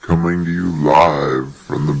Coming to you live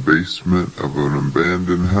from the basement of an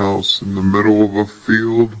abandoned house in the middle of a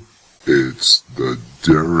field, it's the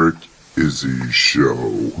Derek Izzy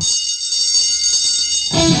Show.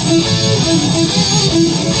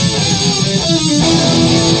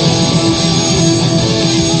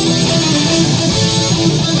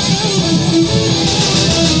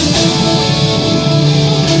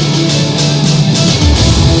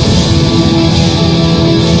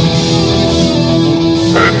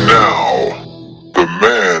 And now, the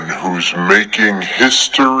man who's making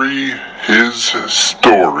history his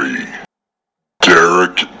story,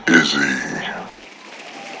 Derek Izzy.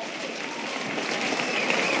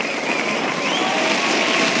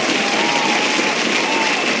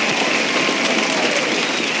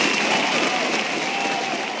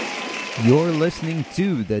 You're listening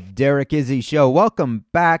to the Derek Izzy Show. Welcome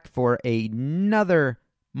back for another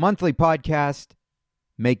monthly podcast,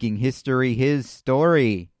 Making History His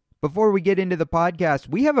Story. Before we get into the podcast,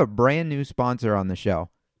 we have a brand new sponsor on the show.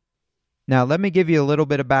 Now, let me give you a little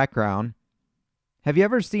bit of background. Have you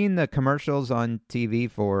ever seen the commercials on TV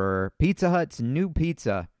for Pizza Hut's new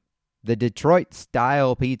pizza? The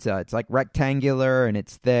Detroit-style pizza. It's like rectangular and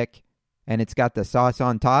it's thick and it's got the sauce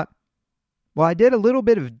on top. Well, I did a little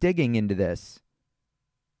bit of digging into this.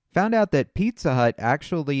 Found out that Pizza Hut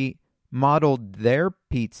actually modeled their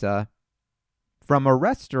pizza from a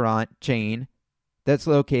restaurant chain that's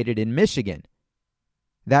located in Michigan.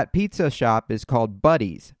 That pizza shop is called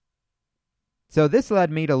Buddy's. So this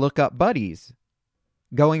led me to look up Buddy's.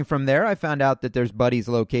 Going from there, I found out that there's Buddy's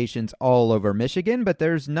locations all over Michigan, but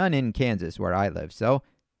there's none in Kansas where I live. So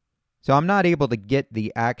I'm not able to get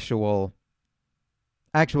the actual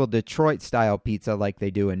Detroit-style pizza like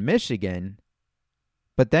they do in Michigan.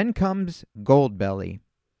 But then comes Goldbelly.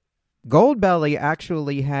 Goldbelly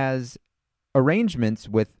actually has arrangements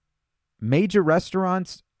with major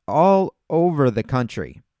restaurants all over the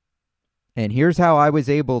country. And here's how I was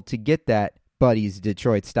able to get that Buddy's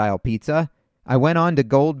Detroit-style pizza. I went on to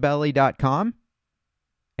goldbelly.com,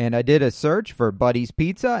 and I did a search for Buddy's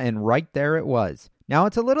Pizza, and right there it was. Now,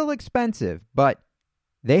 it's a little expensive, but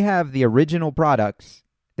they have the original products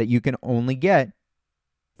that you can only get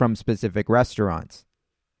from specific restaurants.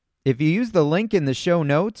 If you use the link in the show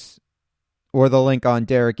notes or the link on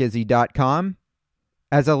derekizzy.com,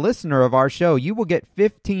 as a listener of our show, you will get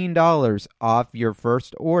 $15 off your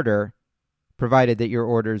first order, provided that your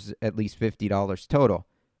order's at least $50 total.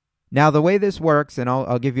 Now, the way this works, and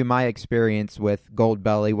I'll give you my experience with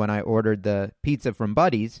Goldbelly when I ordered the pizza from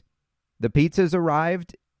Buddy's. The pizzas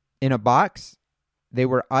arrived in a box. They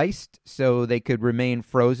were iced so they could remain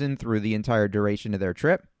frozen through the entire duration of their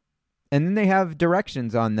trip. And then they have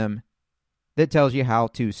directions on them that tells you how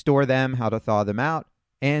to store them, how to thaw them out,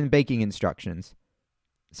 and baking instructions.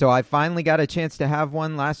 So I finally got a chance to have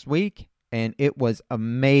one last week, and it was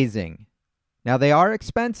amazing. Now, they are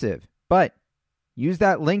expensive, but use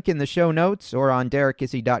that link in the show notes or on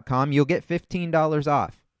derekizzy.com. You'll get $15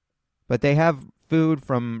 off. But they have food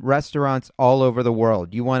from restaurants all over the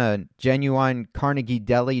world. You want a genuine Carnegie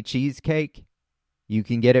Deli cheesecake? You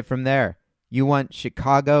can get it from there. You want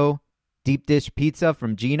Chicago deep dish pizza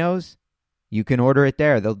from Geno's? You can order it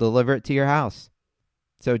there. They'll deliver it to your house.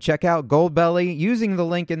 So check out Goldbelly using the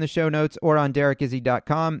link in the show notes or on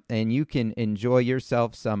derekizzy.com, and you can enjoy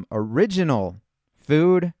yourself some original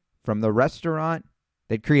food from the restaurant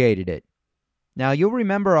that created it. Now, you'll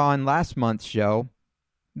remember on last month's show,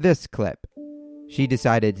 this clip. She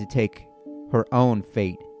decided to take her own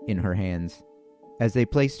fate in her hands. As they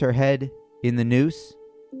placed her head in the noose,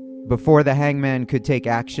 before the hangman could take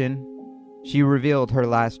action, she revealed her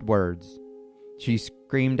last words. She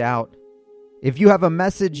screamed out, "If you have a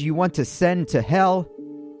message you want to send to hell,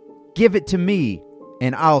 give it to me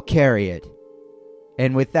and I'll carry it."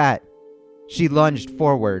 And with that, she lunged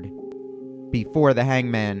forward before the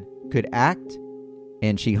hangman could act,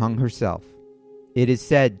 and she hung herself. It is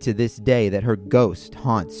said to this day that her ghost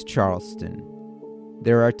haunts Charleston.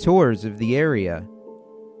 There are tours of the area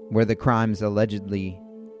where the crimes allegedly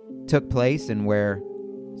took place and where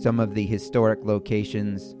some of the historic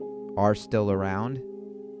locations are still around.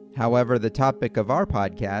 However, the topic of our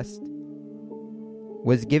podcast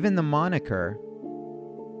was given the moniker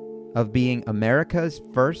of being America's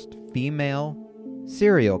first female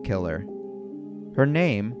serial killer. Her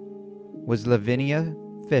name was Lavinia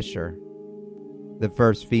Fisher, the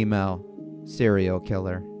first female serial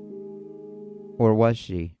killer. Or was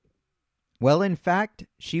she? Well, in fact,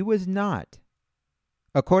 she was not.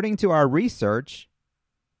 According to our research,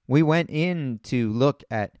 we went in to look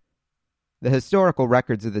at the historical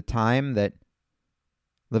records of the time that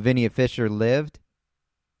Lavinia Fisher lived.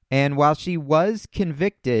 And while she was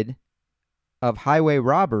convicted of highway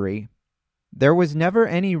robbery, there was never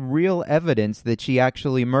any real evidence that she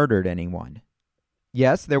actually murdered anyone.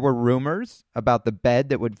 Yes, there were rumors about the bed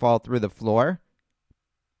that would fall through the floor,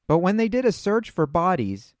 but when they did a search for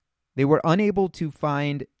bodies, they were unable to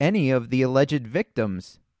find any of the alleged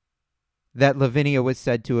victims that Lavinia was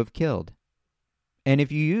said to have killed. And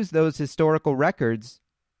if you use those historical records,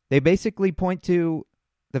 they basically point to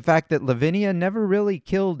the fact that Lavinia never really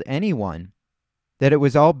killed anyone, that it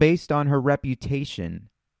was all based on her reputation.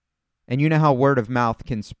 And you know how word of mouth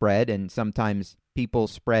can spread, and sometimes people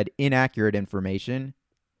spread inaccurate information.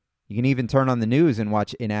 You can even turn on the news and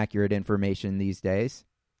watch inaccurate information these days.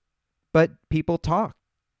 But people talk.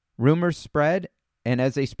 Rumors spread, and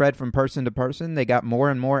as they spread from person to person, they got more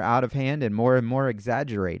and more out of hand and more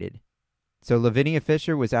exaggerated. So Lavinia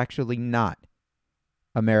Fisher was actually not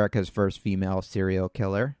America's first female serial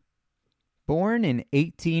killer. Born in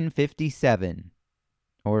 1857,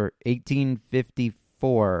 or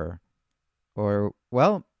 1854, or,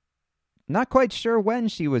 well, not quite sure when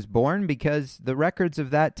she was born because the records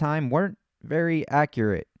of that time weren't very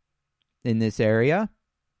accurate in this area.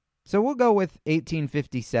 So we'll go with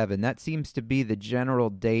 1857. That seems to be the general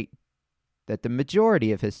date that the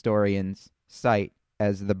majority of historians cite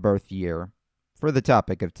as the birth year for the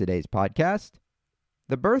topic of today's podcast.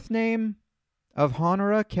 The birth name of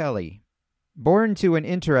Honora Kelly. Born to an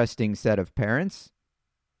interesting set of parents.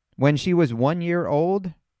 When she was 1 year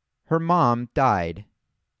old, her mom died.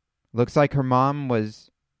 Looks like her mom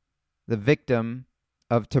was the victim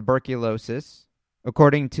of tuberculosis.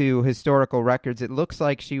 According to historical records, it looks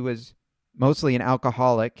like she was mostly an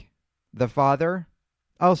alcoholic. The father,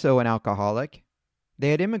 also an alcoholic.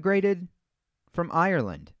 They had immigrated from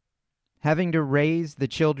Ireland, having to raise the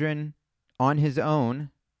children on his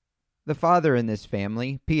own. The father in this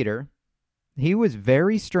family, Peter, he was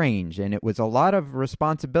very strange, and it was a lot of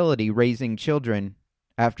responsibility raising children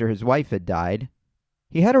after his wife had died.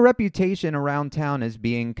 He had a reputation around town as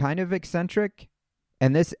being kind of eccentric,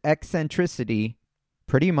 and this eccentricity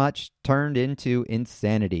pretty much turned into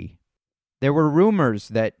insanity. There were rumors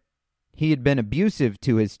that he had been abusive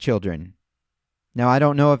to his children. Now, I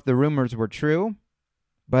don't know if the rumors were true,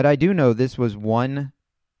 but I do know this was one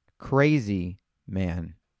crazy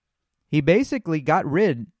man. He basically got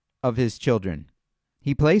rid of his children.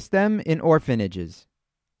 He placed them in orphanages.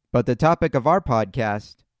 But the topic of our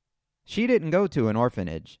podcast, she didn't go to an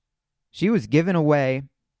orphanage. She was given away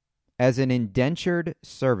as an indentured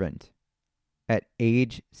servant at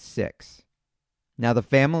age 6. Now, the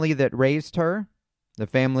family that raised her, the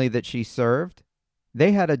family that she served,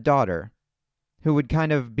 they had a daughter who would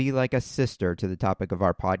kind of be like a sister to the topic of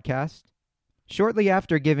our podcast. Shortly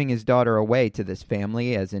after giving his daughter away to this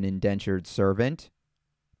family as an indentured servant,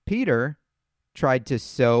 Peter tried to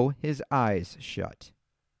sew his eyes shut.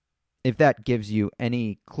 If that gives you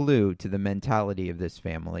any clue to the mentality of this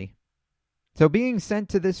family. So being sent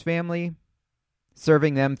to this family,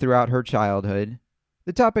 serving them throughout her childhood,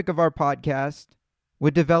 the topic of our podcast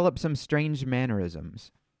would develop some strange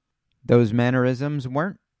mannerisms. Those mannerisms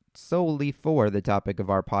weren't solely for the topic of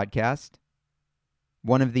our podcast.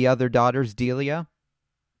 One of the other daughters, Delia,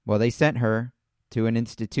 well, they sent her to an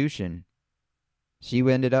institution. She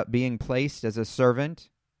ended up being placed as a servant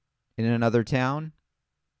in another town.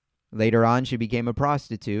 Later on, she became a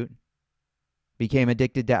prostitute, became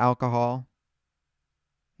addicted to alcohol,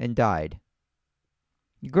 and died.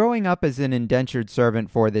 Growing up as an indentured servant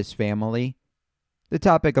for this family, the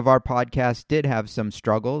topic of our podcast did have some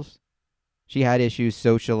struggles. She had issues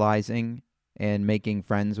socializing and making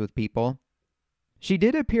friends with people. She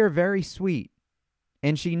did appear very sweet,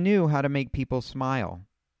 and she knew how to make people smile.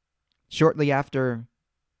 Shortly after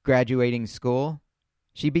graduating school,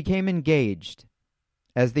 she became engaged.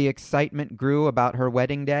 As the excitement grew about her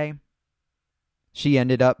wedding day, she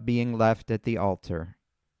ended up being left at the altar.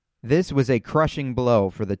 This was a crushing blow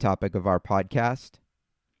for the topic of our podcast.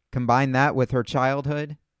 Combine that with her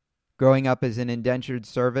childhood, growing up as an indentured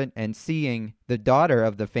servant and seeing the daughter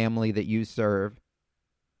of the family that you serve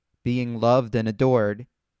being loved and adored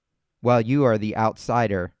while you are the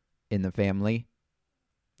outsider in the family.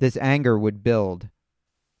 This anger would build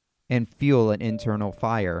and fuel an internal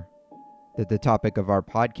fire that the topic of our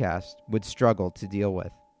podcast would struggle to deal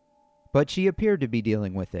with. But she appeared to be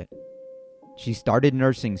dealing with it. She started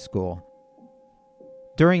nursing school.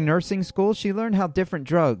 During nursing school, she learned how different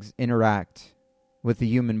drugs interact with the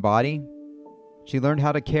human body. She learned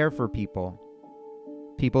how to care for people.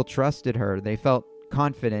 People trusted her. They felt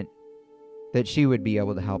confident that she would be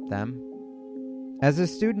able to help them. As a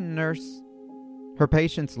student nurse, her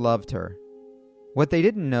patients loved her. What they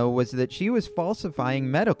didn't know was that she was falsifying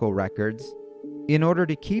medical records in order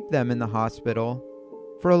to keep them in the hospital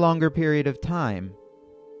for a longer period of time,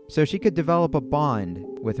 so she could develop a bond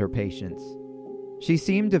with her patients. She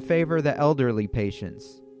seemed to favor the elderly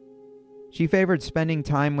patients. She favored spending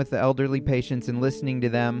time with the elderly patients and listening to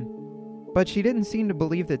them, but she didn't seem to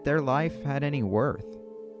believe that their life had any worth.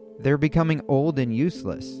 They're becoming old and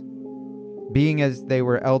useless. Being as they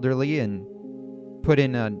were elderly and put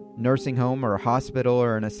in a nursing home or a hospital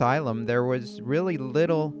or an asylum, there was really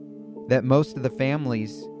little that most of the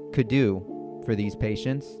families could do for these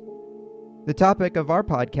patients. The topic of our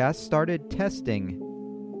podcast started testing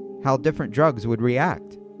how different drugs would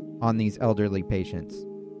react on these elderly patients.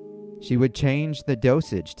 She would change the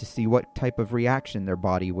dosage to see what type of reaction their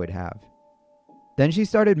body would have. Then she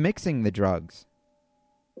started mixing the drugs.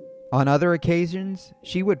 On other occasions,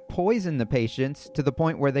 she would poison the patients to the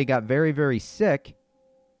point where they got very, very sick,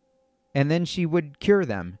 and then she would cure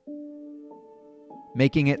them,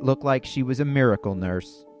 making it look like she was a miracle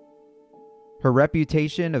nurse. Her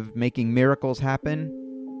reputation of making miracles happen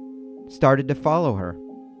started to follow her.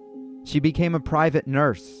 She became a private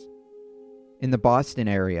nurse in the Boston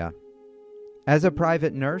area. As a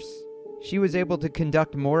private nurse, she was able to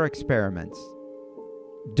conduct more experiments.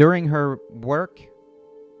 During her work,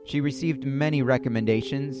 she received many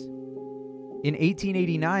recommendations. In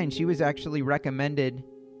 1889, she was actually recommended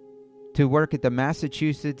to work at the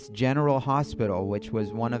Massachusetts General Hospital, which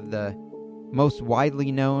was one of the most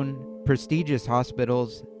widely known, prestigious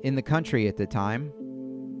hospitals in the country at the time.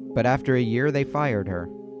 But after a year, they fired her.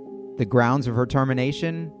 The grounds of her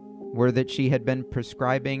termination were that she had been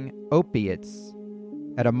prescribing opiates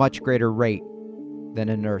at a much greater rate than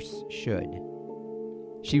a nurse should.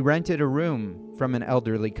 She rented a room from an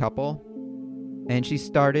elderly couple, and she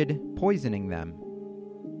started poisoning them.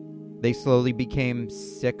 They slowly became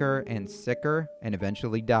sicker and sicker and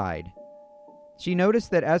eventually died. She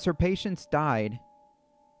noticed that as her patients died,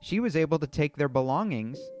 she was able to take their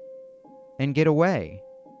belongings and get away.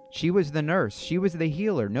 She was the nurse. She was the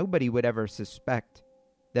healer. Nobody would ever suspect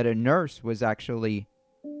that a nurse was actually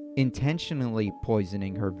intentionally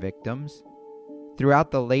poisoning her victims.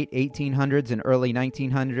 Throughout the late 1800s and early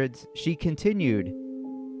 1900s, she continued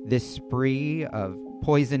this spree of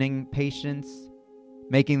poisoning patients,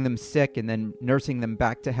 making them sick and then nursing them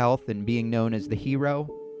back to health and being known as the hero.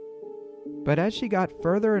 But as she got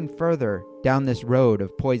further and further down this road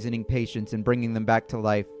of poisoning patients and bringing them back to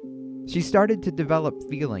life, she started to develop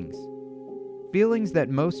feelings that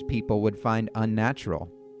most people would find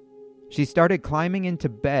unnatural. She started climbing into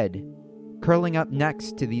bed, curling up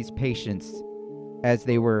next to these patients as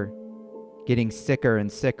they were getting sicker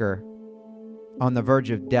and sicker, on the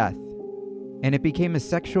verge of death, and it became a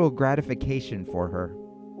sexual gratification for her.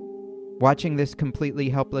 Watching this completely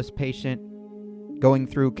helpless patient going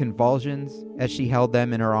through convulsions as she held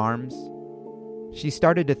them in her arms, she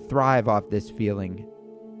started to thrive off this feeling.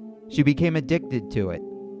 She became addicted to it.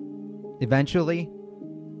 Eventually,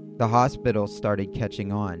 the hospital started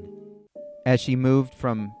catching on. As she moved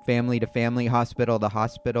from family to family, hospital to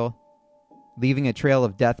hospital, leaving a trail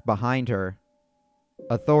of death behind her,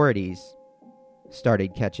 authorities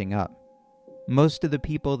started catching up. Most of the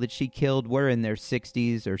people that she killed were in their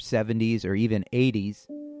 60s or 70s or even 80s,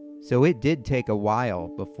 so it did take a while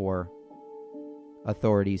before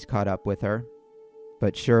authorities caught up with her,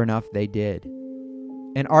 but sure enough, they did.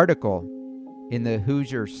 An article in the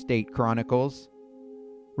Hoosier State Chronicles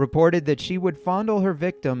reported that she would fondle her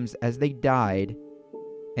victims as they died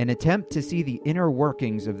and attempt to see the inner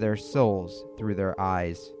workings of their souls through their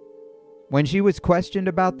eyes. When she was questioned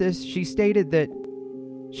about this, she stated that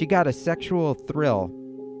she got a sexual thrill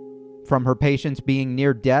from her patients being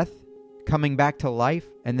near death, coming back to life,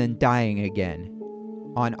 and then dying again.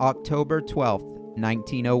 On October 12th,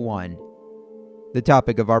 1901, the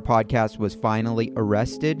topic of our podcast was finally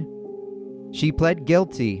arrested. She pled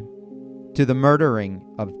guilty to the murdering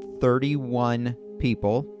of 31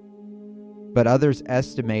 people, but others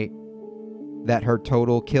estimate that her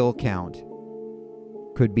total kill count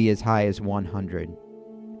could be as high as 100.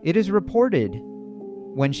 It is reported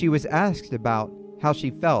when she was asked about how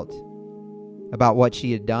she felt about what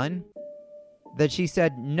she had done, that she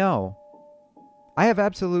said, "No, I have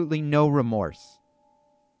absolutely no remorse.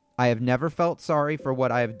 I have never felt sorry for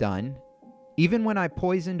what I have done. Even when I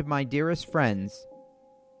poisoned my dearest friends,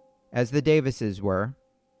 as the Davises were,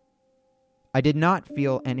 I did not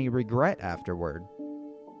feel any regret afterward.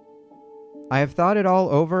 I have thought it all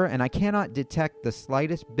over, and I cannot detect the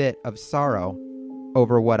slightest bit of sorrow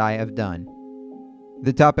over what I have done."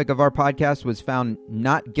 The topic of our podcast was found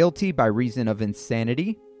not guilty by reason of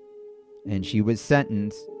insanity, and she was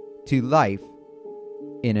sentenced to life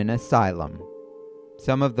in an asylum.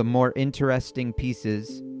 Some of the more interesting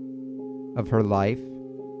pieces of her life.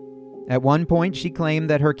 At one point, she claimed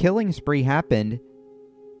that her killing spree happened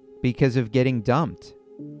because of getting dumped.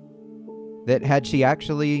 That had she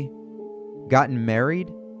actually gotten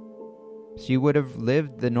married, she would have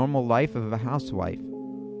lived the normal life of a housewife.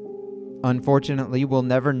 Unfortunately, we'll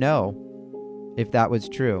never know if that was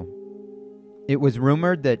true. It was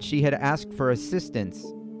rumored that she had asked for assistance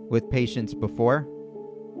with patients before,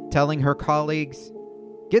 telling her colleagues,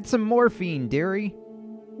 "Get some morphine, dearie,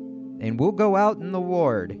 and we'll go out in the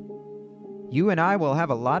ward. You and I will have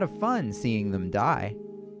a lot of fun seeing them die."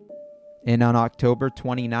 And on October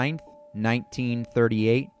 29th,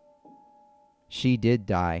 1938, she did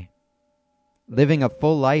die, living a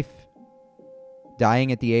full life,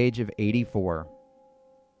 dying at the age of 84.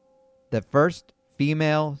 The first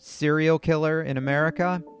female serial killer in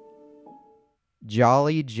America,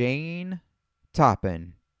 Jolly Jane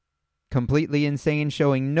Toppin. Completely insane,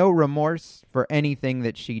 showing no remorse for anything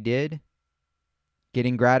that she did,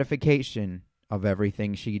 getting gratification of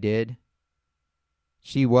everything she did.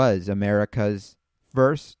 She was America's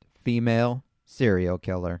first female serial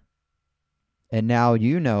killer. And now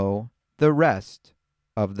you know the rest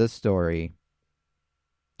of the story.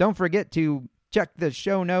 Don't forget to check the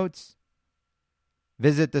show notes.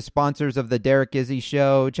 Visit the sponsors of the Derek Izzy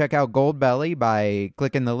Show. Check out Goldbelly by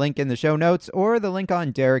clicking the link in the show notes or the link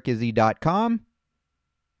on derekizzy.com.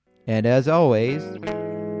 And as always,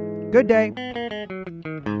 good day.